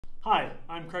Hi,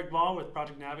 I'm Craig Ball with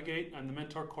Project Navigate. I'm the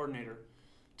Mentor Coordinator.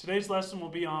 Today's lesson will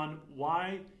be on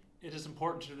why it is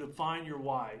important to define your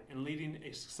why in leading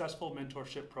a successful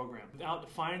mentorship program. Without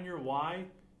defining your why,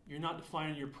 you're not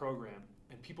defining your program,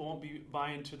 and people won't be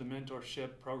buying into the mentorship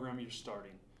program you're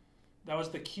starting. That was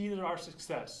the key to our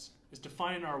success, is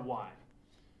defining our why.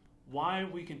 Why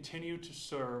we continue to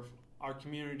serve our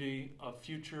community of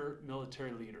future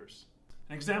military leaders.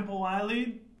 An example why I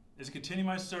lead is to continue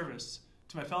my service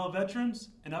to my fellow veterans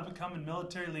and up-and-coming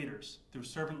military leaders through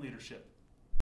servant leadership.